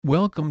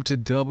Welcome to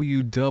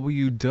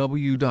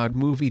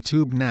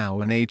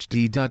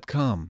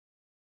www.movietubenow.hd.com.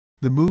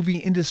 The movie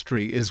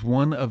industry is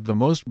one of the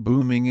most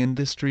booming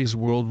industries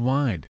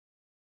worldwide.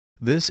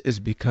 This is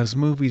because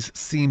movies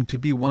seem to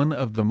be one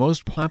of the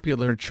most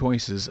popular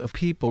choices of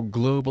people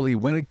globally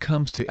when it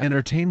comes to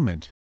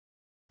entertainment.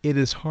 It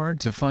is hard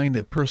to find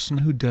a person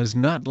who does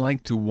not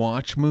like to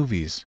watch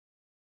movies.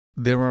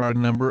 There are a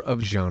number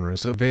of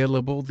genres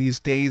available these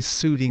days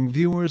suiting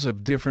viewers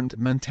of different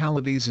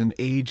mentalities and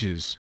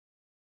ages.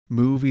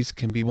 Movies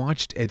can be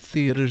watched at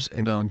theaters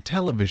and on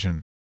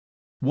television.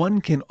 One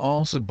can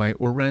also buy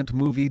or rent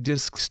movie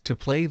discs to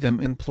play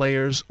them in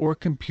players or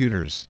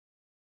computers.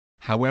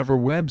 However,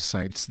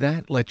 websites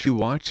that let you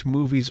watch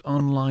movies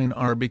online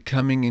are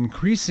becoming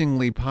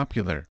increasingly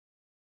popular.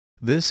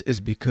 This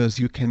is because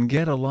you can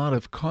get a lot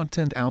of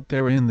content out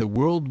there in the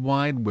World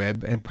Wide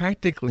Web and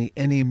practically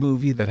any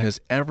movie that has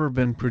ever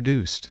been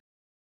produced.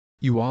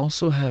 You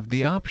also have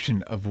the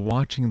option of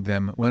watching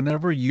them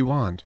whenever you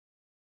want.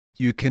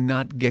 You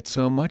cannot get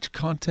so much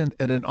content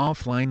at an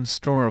offline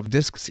store of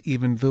discs,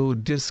 even though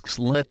discs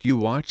let you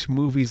watch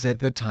movies at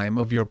the time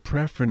of your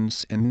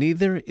preference, and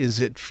neither is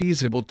it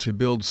feasible to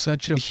build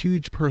such a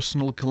huge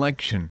personal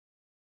collection.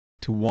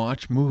 To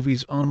watch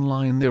movies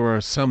online, there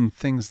are some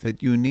things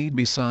that you need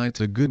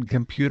besides a good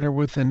computer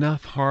with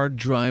enough hard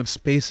drive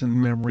space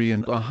and memory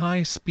and a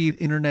high-speed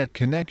internet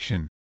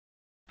connection.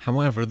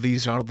 However,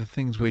 these are the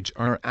things which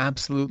are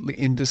absolutely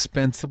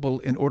indispensable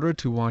in order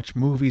to watch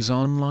movies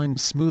online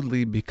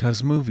smoothly,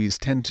 because movies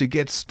tend to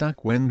get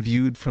stuck when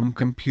viewed from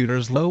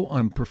computers low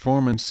on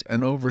performance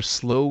and over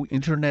slow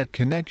internet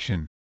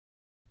connection.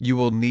 You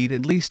will need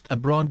at least a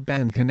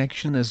broadband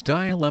connection, as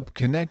dial-up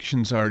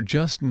connections are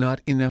just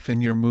not enough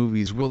and your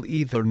movies will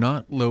either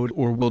not load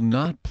or will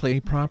not play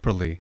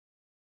properly.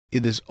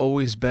 It is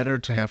always better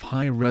to have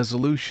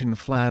high-resolution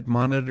flat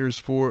monitors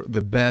for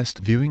the best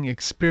viewing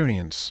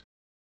experience.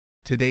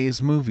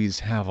 Today's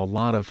movies have a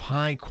lot of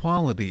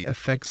high-quality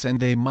effects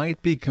and they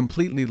might be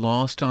completely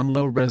lost on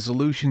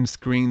low-resolution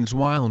screens,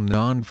 while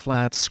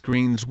non-flat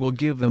screens will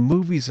give the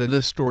movies a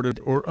distorted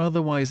or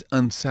otherwise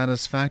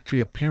unsatisfactory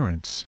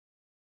appearance.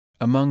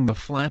 Among the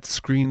flat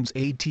screens,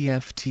 a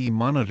TFT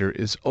monitor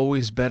is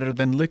always better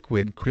than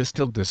liquid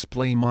crystal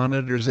display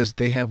monitors, as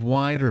they have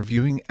wider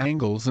viewing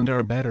angles and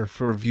are better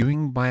for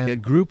viewing by a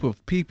group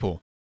of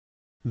people.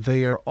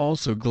 They are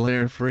also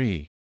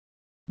glare-free.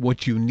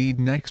 What you need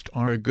next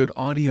are good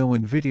audio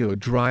and video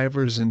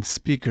drivers and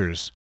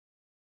speakers.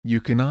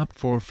 You can opt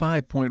for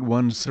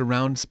 5.1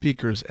 surround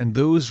speakers and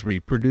those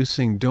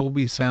reproducing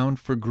Dolby sound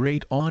for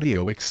great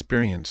audio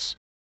experience.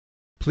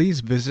 Please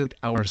visit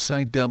our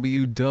site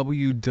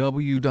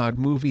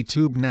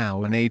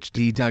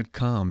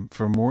www.movietubenow.hd.com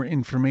for more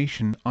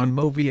information on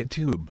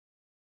MovieTube.